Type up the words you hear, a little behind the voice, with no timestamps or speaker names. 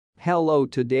Hello,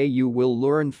 today you will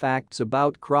learn facts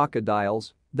about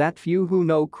crocodiles that few who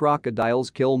know.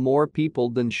 Crocodiles kill more people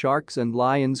than sharks and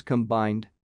lions combined.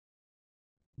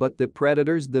 But the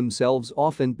predators themselves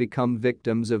often become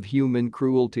victims of human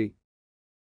cruelty.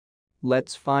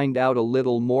 Let's find out a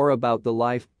little more about the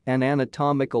life and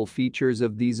anatomical features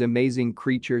of these amazing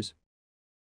creatures.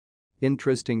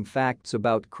 Interesting facts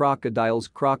about crocodiles.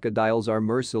 Crocodiles are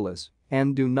merciless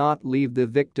and do not leave the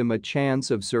victim a chance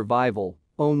of survival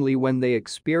only when they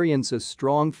experience a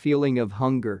strong feeling of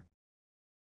hunger.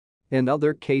 In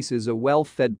other cases, a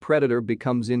well-fed predator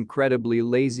becomes incredibly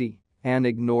lazy and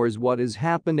ignores what is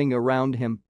happening around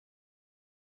him.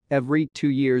 Every 2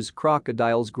 years,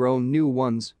 crocodiles grow new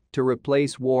ones to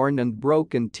replace worn and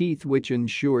broken teeth, which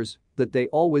ensures that they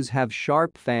always have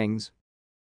sharp fangs.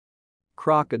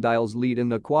 Crocodiles lead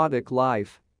an aquatic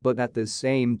life, but at the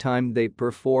same time they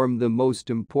perform the most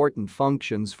important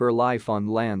functions for life on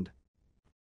land.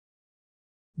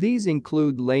 These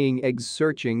include laying eggs,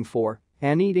 searching for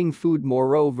and eating food.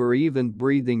 Moreover, even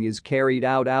breathing is carried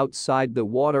out outside the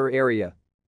water area.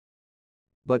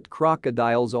 But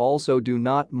crocodiles also do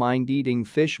not mind eating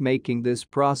fish, making this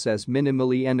process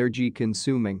minimally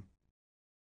energy-consuming.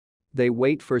 They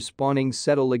wait for spawning,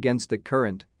 settle against the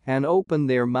current, and open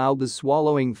their mouths,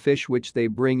 swallowing fish which they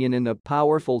bring in a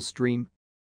powerful stream.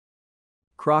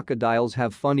 Crocodiles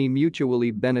have funny,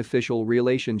 mutually beneficial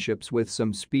relationships with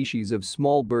some species of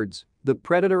small birds. The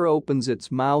predator opens its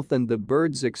mouth and the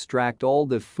birds extract all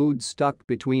the food stuck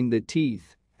between the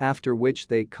teeth, after which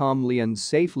they calmly and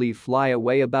safely fly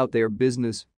away about their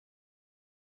business.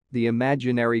 The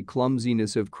imaginary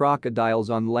clumsiness of crocodiles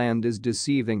on land is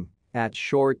deceiving. At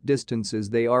short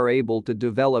distances they are able to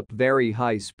develop very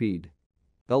high speed,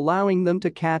 allowing them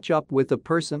to catch up with a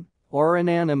person or an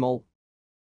animal.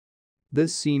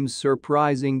 This seems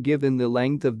surprising given the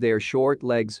length of their short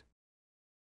legs.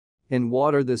 In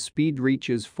water the speed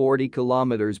reaches 40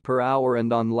 km per hour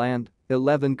and on land,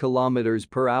 11 km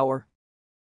per hour.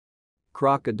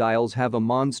 Crocodiles have a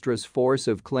monstrous force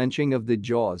of clenching of the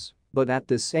jaws, but at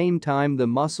the same time the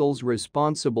muscles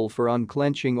responsible for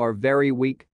unclenching are very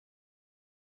weak.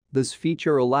 This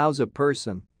feature allows a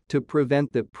person to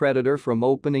prevent the predator from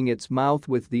opening its mouth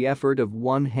with the effort of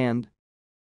one hand.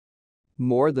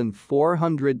 More than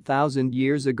 400,000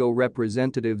 years ago,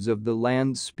 representatives of the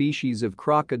land species of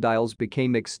crocodiles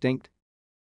became extinct.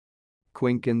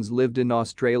 Quinkins lived in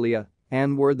Australia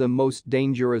and were the most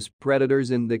dangerous predators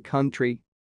in the country.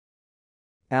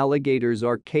 Alligators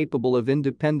are capable of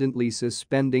independently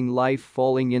suspending life,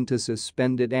 falling into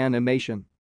suspended animation.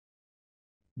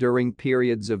 During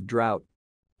periods of drought,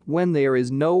 when there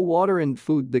is no water and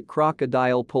food, the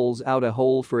crocodile pulls out a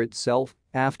hole for itself,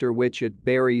 after which it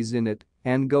buries in it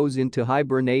and goes into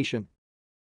hibernation.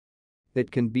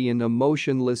 It can be in a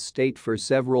motionless state for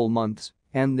several months,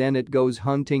 and then it goes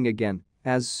hunting again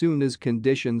as soon as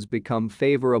conditions become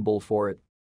favorable for it.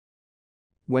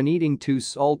 When eating too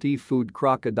salty food,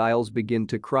 crocodiles begin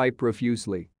to cry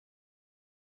profusely.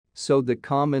 So the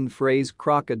common phrase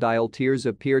 "crocodile tears"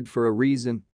 appeared for a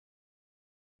reason.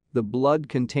 The blood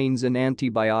contains an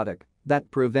antibiotic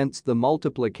that prevents the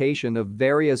multiplication of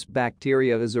various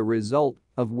bacteria, as a result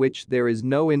of which there is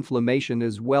no inflammation,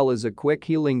 as well as a quick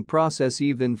healing process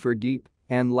even for deep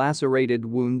and lacerated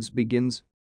wounds begins.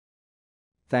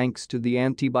 Thanks to the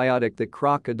antibiotic, the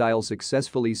crocodile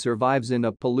successfully survives in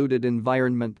a polluted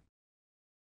environment.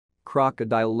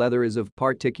 Crocodile leather is of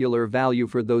particular value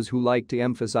for those who like to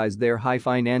emphasize their high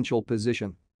financial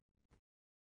position.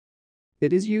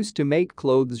 It is used to make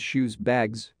clothes, shoes,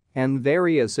 bags, and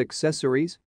various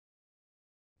accessories.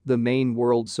 The main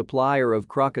world supplier of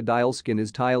crocodile skin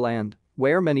is Thailand,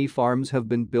 where many farms have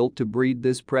been built to breed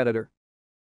this predator.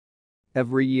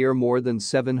 Every year more than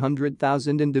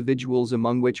 700,000 individuals,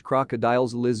 among which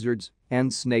crocodiles, lizards,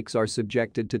 and snakes, are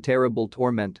subjected to terrible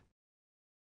torment.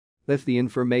 If the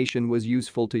information was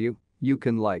useful to you, you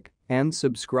can like and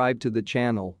subscribe to the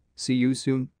channel. See you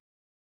soon.